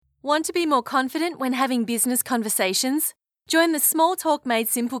Want to be more confident when having business conversations? Join the Small Talk Made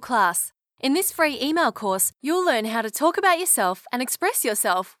Simple class. In this free email course, you'll learn how to talk about yourself and express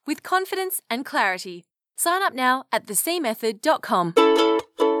yourself with confidence and clarity. Sign up now at thecmethod.com.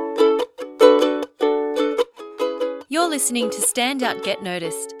 You're listening to Stand Out Get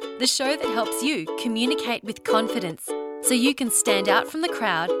Noticed, the show that helps you communicate with confidence so you can stand out from the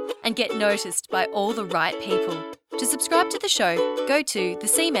crowd and get noticed by all the right people. To subscribe to the show, go to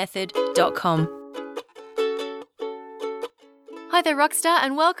thecmethod.com. Hi there, Rockstar,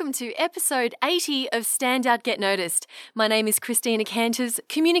 and welcome to episode 80 of Stand Out Get Noticed. My name is Christina Canters,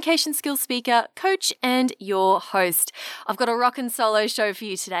 communication skills speaker, coach, and your host. I've got a rockin' solo show for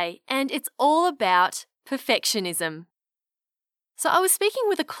you today, and it's all about perfectionism. So I was speaking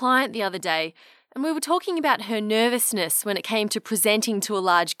with a client the other day, and we were talking about her nervousness when it came to presenting to a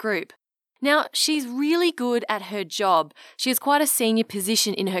large group. Now, she's really good at her job. She has quite a senior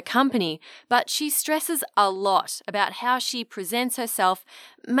position in her company, but she stresses a lot about how she presents herself,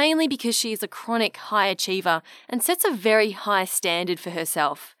 mainly because she is a chronic high achiever and sets a very high standard for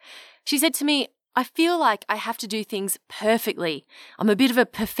herself. She said to me, I feel like I have to do things perfectly. I'm a bit of a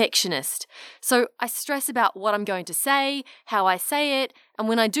perfectionist. So I stress about what I'm going to say, how I say it, and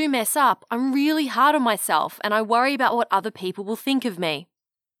when I do mess up, I'm really hard on myself and I worry about what other people will think of me.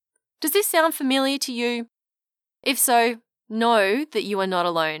 Does this sound familiar to you? If so, know that you are not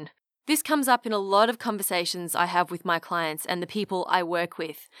alone. This comes up in a lot of conversations I have with my clients and the people I work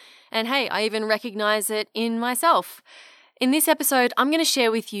with. And hey, I even recognize it in myself. In this episode, I'm going to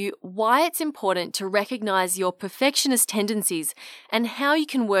share with you why it's important to recognize your perfectionist tendencies and how you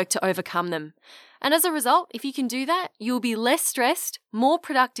can work to overcome them. And as a result, if you can do that, you'll be less stressed, more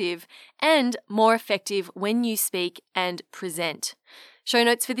productive, and more effective when you speak and present. Show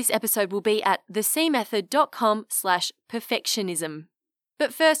notes for this episode will be at thecmethod.com/perfectionism.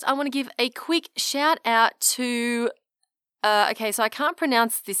 But first, I want to give a quick shout out to so I can't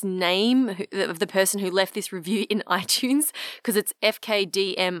pronounce this name of the person who left this review in iTunes because it's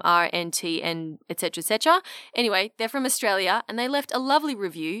FKDMRNT and etc. etc. Anyway, they're from Australia and they left a lovely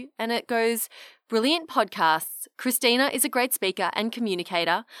review and it goes, "Brilliant podcasts. Christina is a great speaker and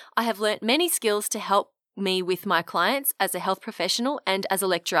communicator. I have learnt many skills to help me with my clients as a health professional and as a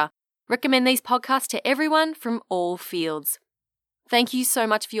lecturer. Recommend these podcasts to everyone from all fields." Thank you so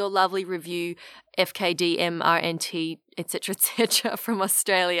much for your lovely review, FKDMRNT, etc., etc., from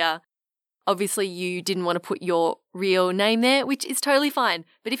Australia. Obviously, you didn't want to put your real name there, which is totally fine.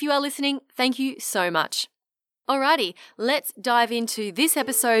 But if you are listening, thank you so much. Alrighty, let's dive into this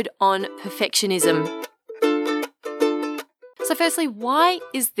episode on perfectionism. So firstly, why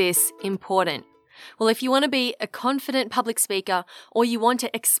is this important? Well, if you want to be a confident public speaker or you want to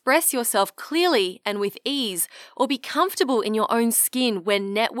express yourself clearly and with ease or be comfortable in your own skin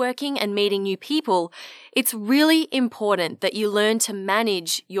when networking and meeting new people, it's really important that you learn to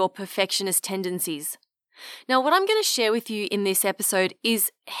manage your perfectionist tendencies. Now, what I'm going to share with you in this episode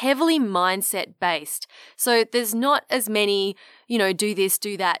is heavily mindset based. So there's not as many, do this,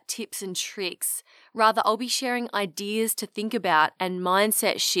 do that tips and tricks. Rather, I'll be sharing ideas to think about and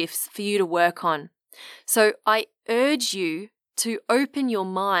mindset shifts for you to work on. So I urge you to open your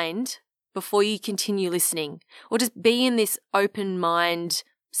mind before you continue listening, or just be in this open mind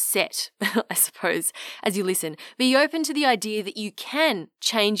set, I suppose, as you listen. Be open to the idea that you can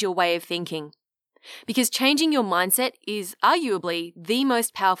change your way of thinking. Because changing your mindset is arguably the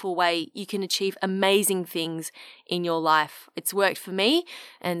most powerful way you can achieve amazing things in your life. It's worked for me,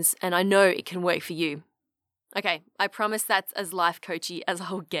 and I know it can work for you. Okay, I promise that's as life coachy as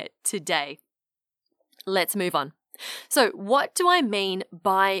I'll get today. Let's move on. So, what do I mean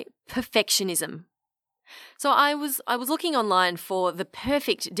by perfectionism? So I was looking online for the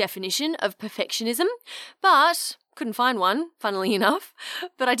perfect definition of perfectionism, but couldn't find one, funnily enough,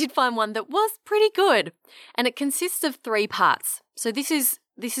 but I did find one that was pretty good. And it consists of 3 parts. So this is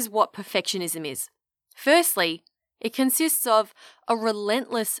what perfectionism is. Firstly, it consists of a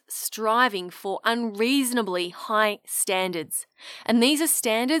relentless striving for unreasonably high standards. And these are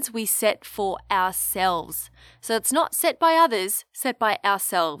standards we set for ourselves. So it's not set by others, set by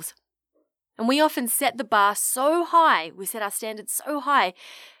ourselves. And we often set the bar so high, we set our standards so high,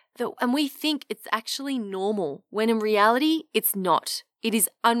 and we think it's actually normal, when in reality, it's not. It is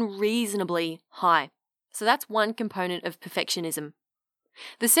unreasonably high. So that's one component of perfectionism.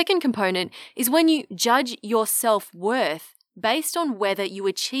 The second component is when you judge your self-worth based on whether you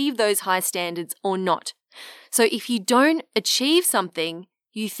achieve those high standards or not. So if you don't achieve something,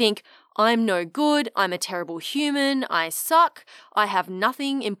 you think, I'm no good, I'm a terrible human, I suck, I have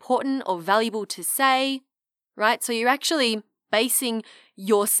nothing important or valuable to say, right? So you're actually basing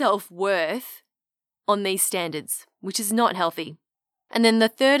your self-worth on these standards, which is not healthy. And then the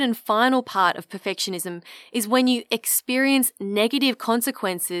third and final part of perfectionism is when you experience negative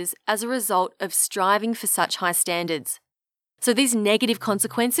consequences as a result of striving for such high standards. So these negative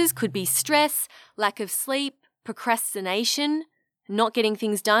consequences could be stress, lack of sleep, procrastination, not getting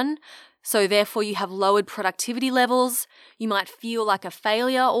things done. So therefore you have lowered productivity levels. You might feel like a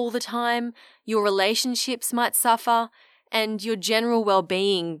failure all the time. Your relationships might suffer and your general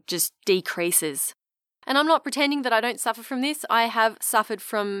well-being just decreases. And I'm not pretending that I don't suffer from this. I have suffered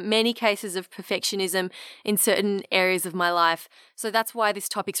from many cases of perfectionism in certain areas of my life. So that's why this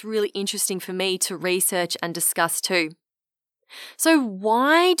topic's really interesting for me to research and discuss too. So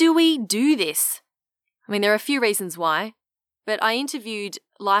why do we do this? I mean, there are a few reasons why, but I interviewed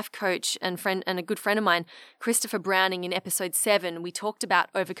life coach and a good friend of mine, Christopher Browning, in episode 7. We talked about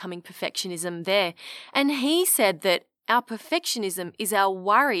overcoming perfectionism there. And he said that our perfectionism is our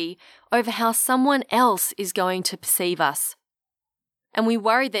worry over how someone else is going to perceive us. And we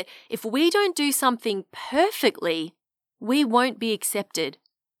worry that if we don't do something perfectly, we won't be accepted.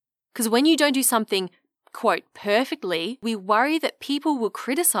 Because when you don't do something, quote, perfectly, we worry that people will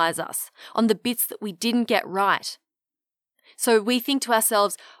criticize us on the bits that we didn't get right. So we think to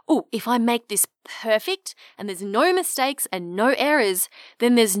ourselves, oh, if I make this perfect and there's no mistakes and no errors,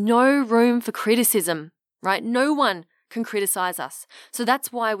 then there's no room for criticism, right? No one can criticize us. So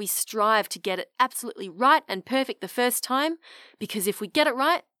that's why we strive to get it absolutely right and perfect the first time, because if we get it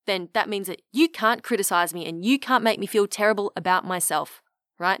right, then that means that you can't criticize me and you can't make me feel terrible about myself,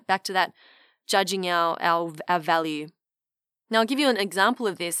 right? Back to that judging our value. Now, I'll give you an example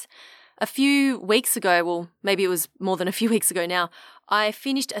of this. A few weeks ago, well, maybe it was more than a few weeks ago now, I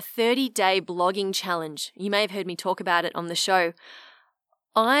finished a 30-day blogging challenge. You may have heard me talk about it on the show.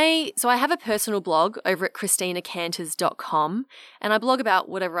 I have a personal blog over at ChristinaCanters.com, and I blog about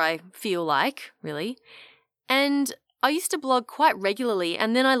whatever I feel like, really. And I used to blog quite regularly,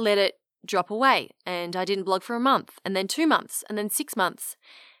 and then I let it drop away, and I didn't blog for a month, and then 2 months, and then 6 months.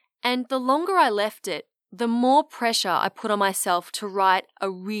 And the longer I left it, the more pressure I put on myself to write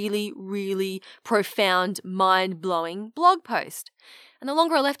a really, really profound, mind-blowing blog post. And the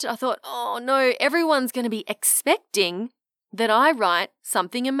longer I left it, I thought, oh no, everyone's going to be expecting that I write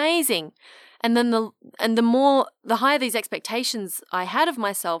something amazing. And then the higher these expectations I had of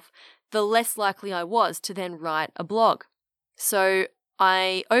myself, the less likely I was to then write a blog. So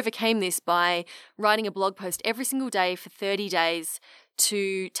I overcame this by writing a blog post every single day for 30 days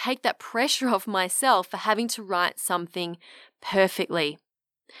to take that pressure off myself for having to write something perfectly.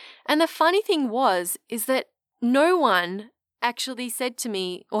 And the funny thing is that no one actually said to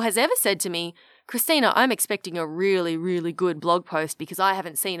me or has ever said to me, Christina, I'm expecting a really, really good blog post because I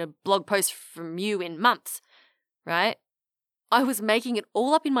haven't seen a blog post from you in months, right? I was making it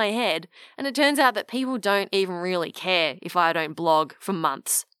all up in my head, and it turns out that people don't even really care if I don't blog for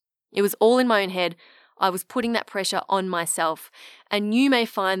months. It was all in my own head. I was putting that pressure on myself, and you may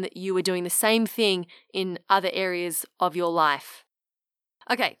find that you are doing the same thing in other areas of your life.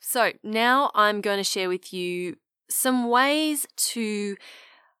 Okay, so now I'm going to share with you some ways to,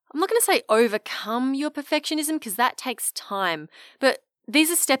 I'm not going to say overcome your perfectionism because that takes time, but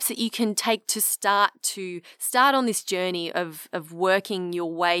these are steps that you can take to start on this journey of working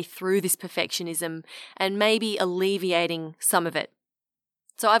your way through this perfectionism and maybe alleviating some of it.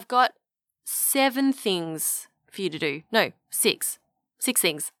 So I've got 7 things for you to do. No, 6. 6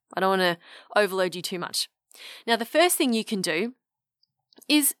 things. I don't want to overload you too much. Now, the first thing you can do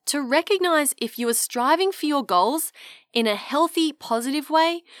is to recognize if you are striving for your goals in a healthy, positive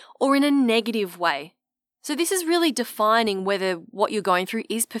way or in a negative way. So this is really defining whether what you're going through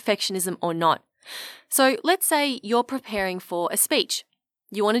is perfectionism or not. So let's say you're preparing for a speech.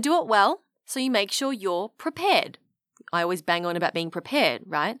 You want to do it well, so you make sure you're prepared. I always bang on about being prepared,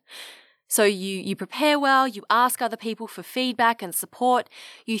 right? So you prepare well, you ask other people for feedback and support,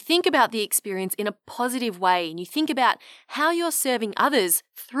 you think about the experience in a positive way, and you think about how you're serving others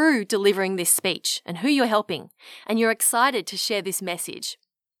through delivering this speech and who you're helping, and you're excited to share this message.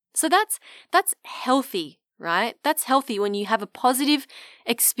 So that's healthy, right? That's healthy when you have a positive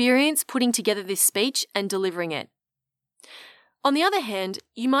experience putting together this speech and delivering it. On the other hand,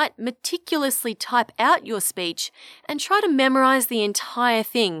 you might meticulously type out your speech and try to memorize the entire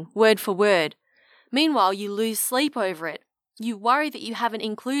thing, word for word. Meanwhile, you lose sleep over it. You worry that you haven't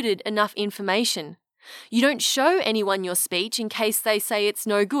included enough information. You don't show anyone your speech in case they say it's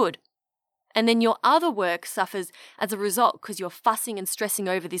no good. And then your other work suffers as a result because you're fussing and stressing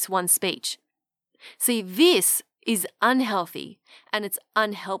over this one speech. See, this is unhealthy and it's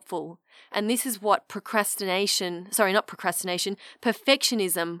unhelpful. And this is what perfectionism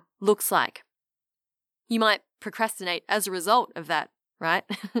looks like. You might procrastinate as a result of that, right?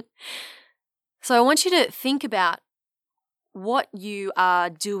 So I want you to think about what you are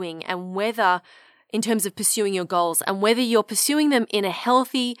doing and whether, in terms of pursuing your goals, and whether you're pursuing them in a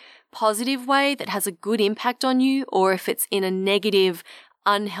healthy, positive way that has a good impact on you, or if it's in a negative,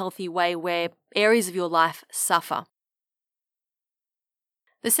 unhealthy way where areas of your life suffer.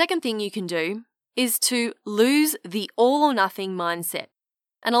 The second thing you can do is to lose the all or nothing mindset.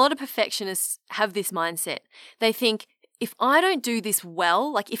 And a lot of perfectionists have this mindset. They think, if I don't do this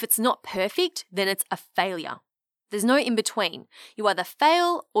well, like if it's not perfect, then it's a failure. There's no in between. You either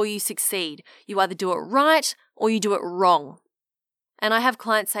fail or you succeed. You either do it right or you do it wrong. And I have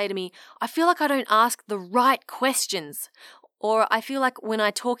clients say to me, I feel like I don't ask the right questions, or I feel like when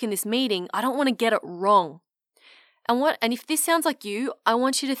I talk in this meeting, I don't want to get it wrong. And if this sounds like you, I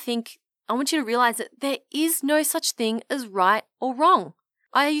want you to realize that there is no such thing as right or wrong.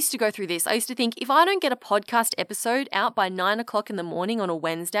 I used to go through this. I used to think, if I don't get a podcast episode out by 9 o'clock in the morning on a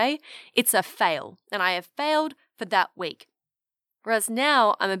Wednesday, it's a fail. And I have failed for that week. Whereas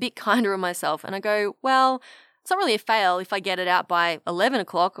now I'm a bit kinder on myself and I go, well, it's not really a fail if I get it out by 11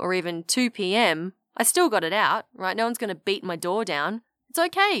 o'clock or even 2 p.m. I still got it out, right? No one's going to beat my door down. It's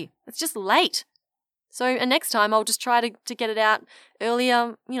okay. It's just late. So and next time I'll just try to get it out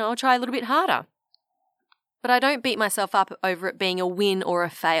earlier. I'll try a little bit harder. But I don't beat myself up over it being a win or a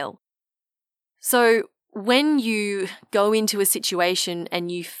fail. So when you go into a situation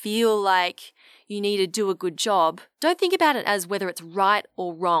and you feel like you need to do a good job, don't think about it as whether it's right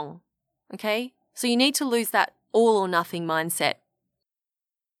or wrong, okay? So you need to lose that all or nothing mindset.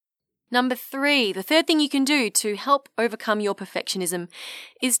 Number 3, the third thing you can do to help overcome your perfectionism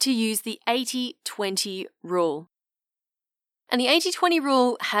is to use the 80-20 rule. And the 80-20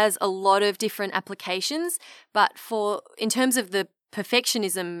 rule has a lot of different applications, but in terms of the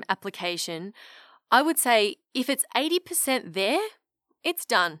perfectionism application, I would say if it's 80% there, it's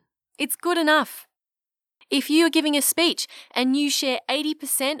done. It's good enough. If you are giving a speech and you share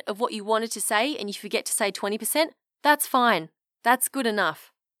 80% of what you wanted to say and you forget to say 20%, that's fine. That's good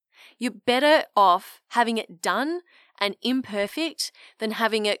enough. You're better off having it done and imperfect than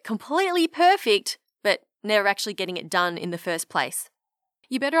having it completely perfect but never actually getting it done in the first place.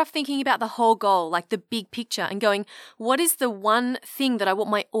 You're better off thinking about the whole goal, like the big picture, and going, what is the one thing that I want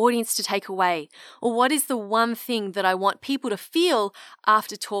my audience to take away? Or what is the one thing that I want people to feel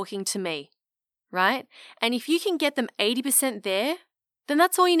after talking to me, right? And if you can get them 80% there, then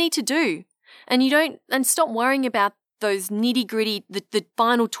that's all you need to do. And stop worrying about those nitty-gritty, the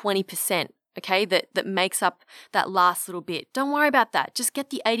final 20%, okay, that makes up that last little bit. Don't worry about that. Just get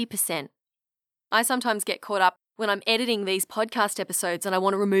the 80%. I sometimes get caught up when I'm editing these podcast episodes and I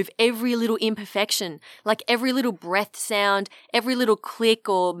want to remove every little imperfection, like every little breath sound, every little click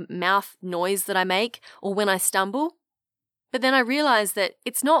or mouth noise that I make, or when I stumble. But then I realize that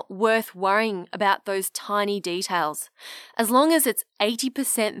it's not worth worrying about those tiny details. As long as it's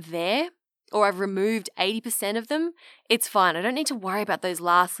 80% there, or I've removed 80% of them, it's fine. I don't need to worry about those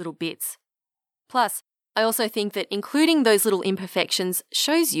last little bits. Plus, I also think that including those little imperfections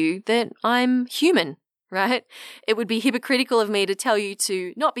shows you that I'm human, right? It would be hypocritical of me to tell you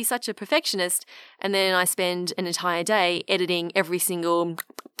to not be such a perfectionist and then I spend an entire day editing every single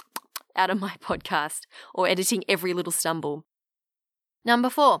out of my podcast or editing every little stumble. Number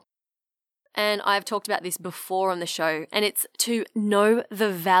 4, and I've talked about this before on the show, and it's to know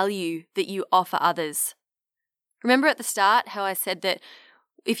the value that you offer others. Remember at the start how I said that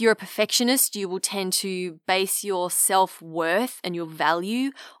if you're a perfectionist, you will tend to base your self-worth and your value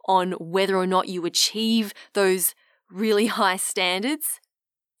on whether or not you achieve those really high standards?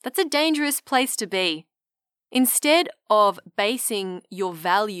 That's a dangerous place to be. Instead of basing your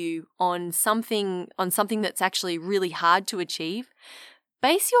value on something that's actually really hard to achieve,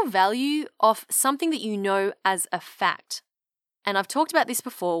 base your value off something that you know as a fact. And I've talked about this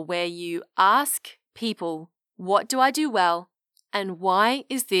before, where you ask people, what do I do well? And why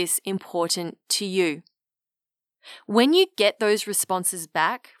is this important to you? When you get those responses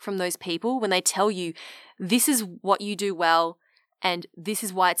back from those people, when they tell you, this is what you do well, and this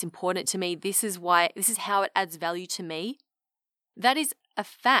is why it's important to me, this is how it adds value to me, that is a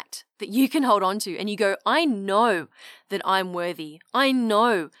fact that you can hold on to. And you go, I know that I'm worthy. I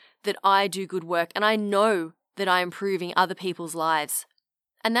know that I do good work, and I know that I'm improving other people's lives.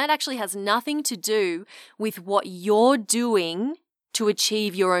 And that actually has nothing to do with what you're doing to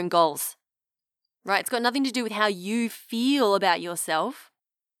achieve your own goals, right? It's got nothing to do with how you feel about yourself.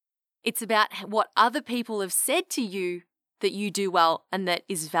 It's about what other people have said to you that you do well and that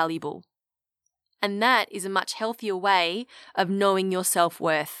is valuable. And that is a much healthier way of knowing your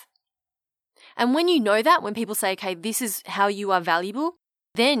self-worth. And when you know that, when people say, okay, this is how you are valuable,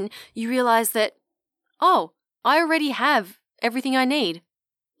 then you realize that, oh, I already have everything I need.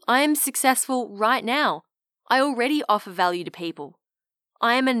 I am successful right now. I already offer value to people.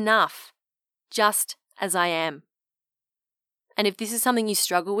 I am enough, just as I am. And if this is something you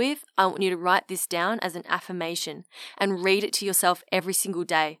struggle with, I want you to write this down as an affirmation and read it to yourself every single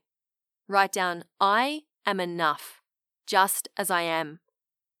day. Write down, I am enough, just as I am.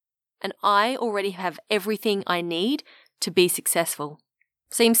 And I already have everything I need to be successful.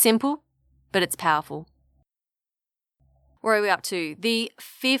 Seems simple, but it's powerful. Where are we up to? The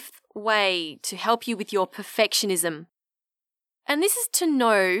 5th way to help you with your perfectionism. And this is to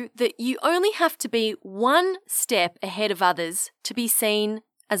know that you only have to be one step ahead of others to be seen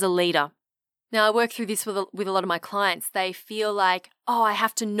as a leader. Now, I work through this with a lot of my clients. They feel like, oh, I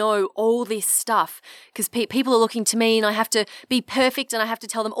have to know all this stuff because people are looking to me and I have to be perfect and I have to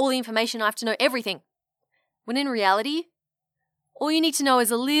tell them all the information. I have to know everything. When in reality, all you need to know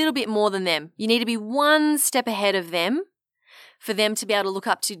is a little bit more than them. You need to be one step ahead of them for them to be able to look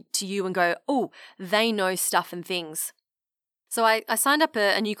up to you and go, oh, they know stuff and things. So I signed up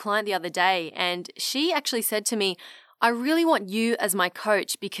a new client the other day and she actually said to me, I really want you as my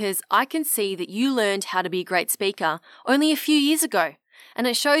coach because I can see that you learned how to be a great speaker only a few years ago, and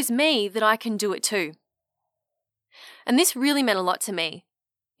it shows me that I can do it too. And this really meant a lot to me,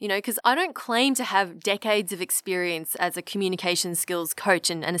 because I don't claim to have decades of experience as a communication skills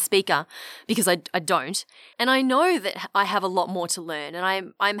coach and a speaker because I don't. And I know that I have a lot more to learn,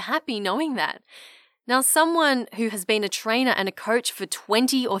 and I'm happy knowing that. Now, someone who has been a trainer and a coach for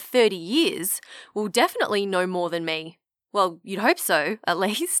 20 or 30 years will definitely know more than me. Well, you'd hope so, at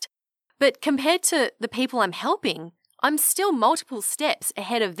least. But compared to the people I'm helping, I'm still multiple steps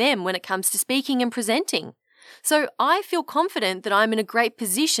ahead of them when it comes to speaking and presenting. So I feel confident that I'm in a great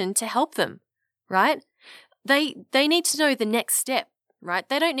position to help them, right? They need to know the next step, right?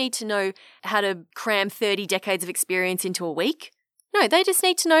 They don't need to know how to cram 30 decades of experience into a week. No, they just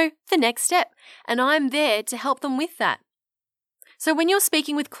need to know the next step, and I'm there to help them with that. So when you're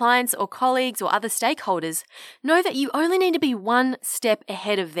speaking with clients or colleagues or other stakeholders, know that you only need to be one step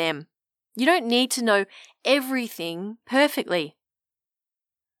ahead of them. You don't need to know everything perfectly.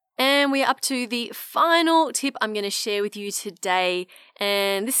 And we're up to the final tip I'm going to share with you today,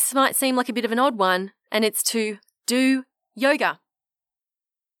 and this might seem like a bit of an odd one, and it's to do yoga.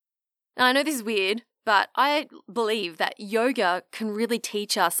 Now, I know this is weird, but I believe that yoga can really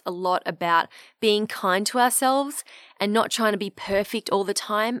teach us a lot about being kind to ourselves and not trying to be perfect all the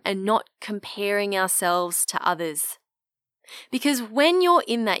time and not comparing ourselves to others. Because when you're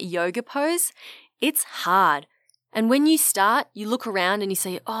in that yoga pose, it's hard. And when you start, you look around and you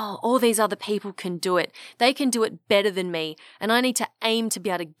say, oh, all these other people can do it. They can do it better than me. And I need to aim to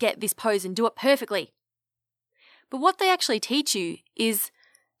be able to get this pose and do it perfectly. But what they actually teach you is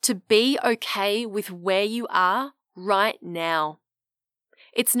to be okay with where you are right now.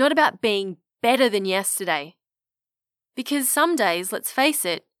 It's not about being better than yesterday. Because some days, let's face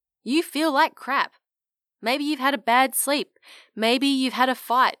it, you feel like crap. Maybe you've had a bad sleep. Maybe you've had a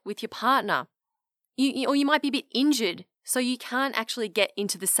fight with your partner. Or you might be a bit injured, so you can't actually get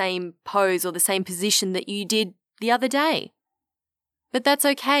into the same pose or the same position that you did the other day. But that's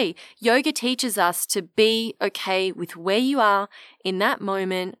okay. Yoga teaches us to be okay with where you are in that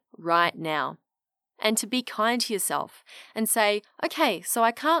moment right now. And to be kind to yourself and say, okay, so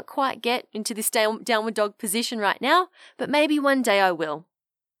I can't quite get into this downward dog position right now, but maybe one day I will.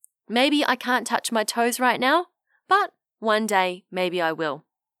 Maybe I can't touch my toes right now, but one day maybe I will.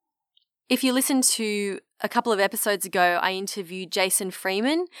 If you listened to a couple of episodes ago, I interviewed Jason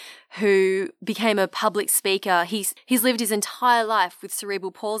Freeman, who became a public speaker. He's lived his entire life with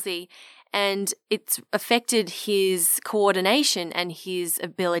cerebral palsy, and it's affected his coordination and his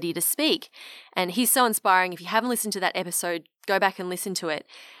ability to speak. And he's so inspiring. If you haven't listened to that episode, go back and listen to it.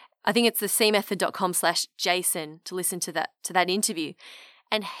 I think it's the cmethod.com/Jason to listen to that interview.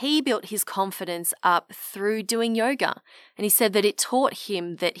 And he built his confidence up through doing yoga. And he said that it taught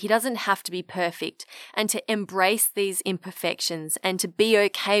him that he doesn't have to be perfect and to embrace these imperfections and to be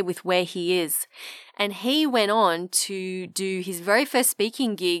okay with where he is. And he went on to do his very first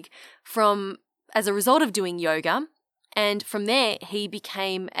speaking gig as a result of doing yoga. And from there, he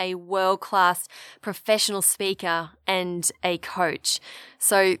became a world-class professional speaker and a coach.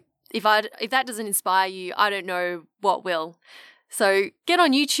 So if that doesn't inspire you, I don't know what will. So get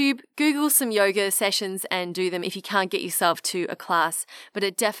on YouTube, Google some yoga sessions and do them if you can't get yourself to a class. But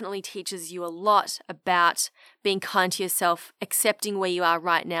it definitely teaches you a lot about being kind to yourself, accepting where you are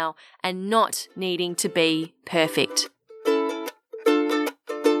right now, and not needing to be perfect.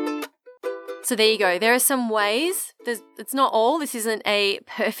 So there you go. There are some ways. It's not all. This isn't a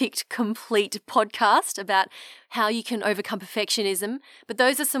perfect, complete podcast about how you can overcome perfectionism, but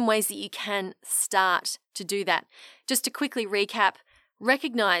those are some ways that you can start to do that. Just to quickly recap,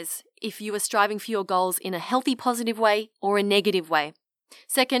 recognize if you are striving for your goals in a healthy, positive way or a negative way.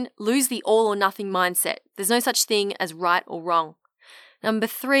 Second, lose the all or nothing mindset. There's no such thing as right or wrong. Number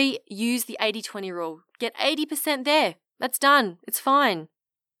 3, use the 80-20 rule. Get 80% there. That's done. It's fine.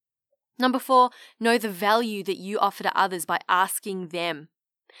 Number 4, know the value that you offer to others by asking them.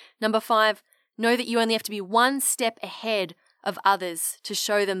 Number 5, know that you only have to be one step ahead of others to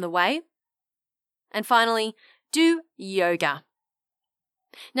show them the way. And finally, do yoga.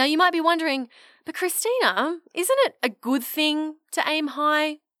 Now you might be wondering, but Christina, isn't it a good thing to aim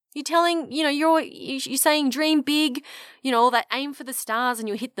high? You're telling, you're saying dream big, all that aim for the stars and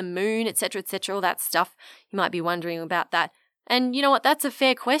you'll hit the moon, etc., all that stuff. You might be wondering about that. And you know what? That's a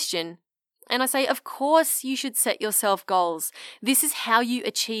fair question. And I say, of course you should set yourself goals. This is how you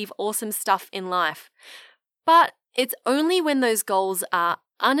achieve awesome stuff in life. But it's only when those goals are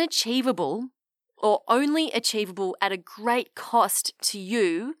unachievable or only achievable at a great cost to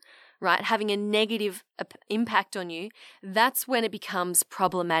you, right, having a negative impact on you, that's when it becomes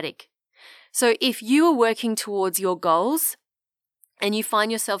problematic. So if you are working towards your goals and you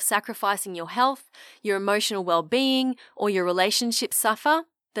find yourself sacrificing your health, your emotional well-being, or your relationships suffer,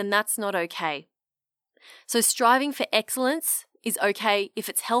 then that's not okay. So striving for excellence is okay if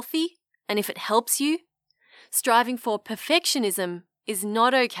it's healthy and if it helps you. Striving for perfectionism is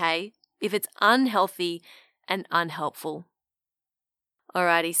not okay if it's unhealthy and unhelpful.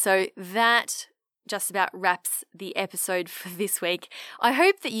 Alrighty, so that just about wraps the episode for this week. I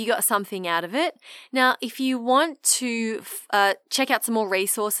hope that you got something out of it. Now, if you want to check out some more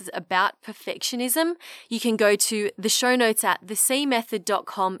resources about perfectionism, you can go to the show notes at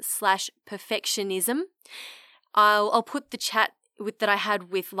thecmethod.com/perfectionism. I'll put the chat that I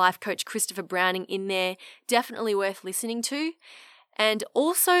had with life coach Christopher Browning in there. Definitely worth listening to. And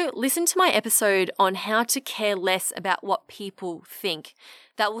also listen to my episode on how to care less about what people think.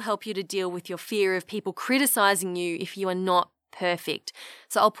 That will help you to deal with your fear of people criticizing you if you are not perfect.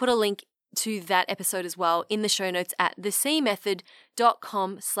 So I'll put a link to that episode as well in the show notes at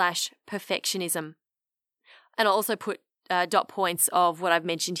thecmethod.com/perfectionism. And I'll also put dot points of what I've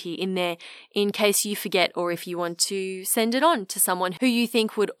mentioned here in there in case you forget or if you want to send it on to someone who you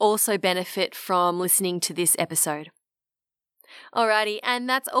think would also benefit from listening to this episode. Alrighty, and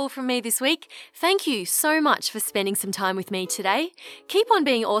that's all from me this week. Thank you so much for spending some time with me today. Keep on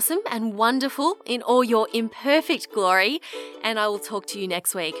being awesome and wonderful in all your imperfect glory, and I will talk to you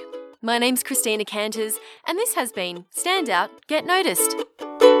next week. My name's Christina Canters, and this has been Stand Out, Get Noticed.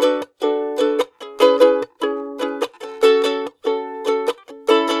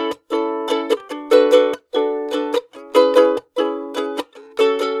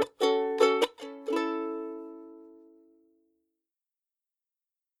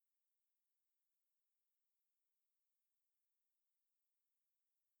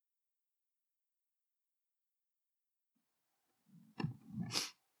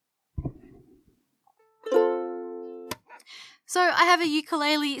 So I have a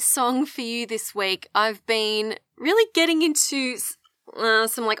ukulele song for you this week. I've been really getting into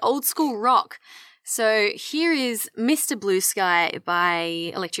some old school rock. So here is Mr. Blue Sky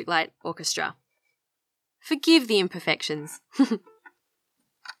by Electric Light Orchestra. Forgive the imperfections. Sun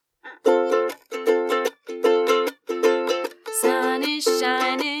is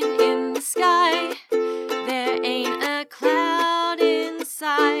shining in the sky. There ain't a cloud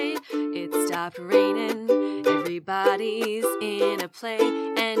inside. It stopped raining. Everybody's in a play,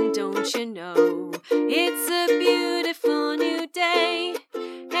 and don't you know, it's a beautiful new day.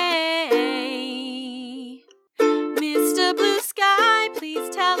 Hey, Mr. Blue Sky, please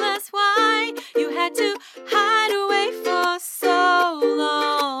tell us why you had to hide away for so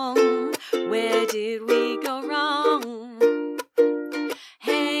long. Where did we go wrong?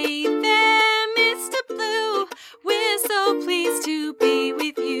 Hey there, Mr. Blue, we're so pleased to be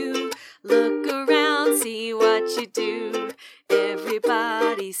with you. Look around, see what you do.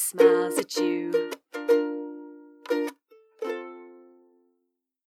 Everybody smiles at you.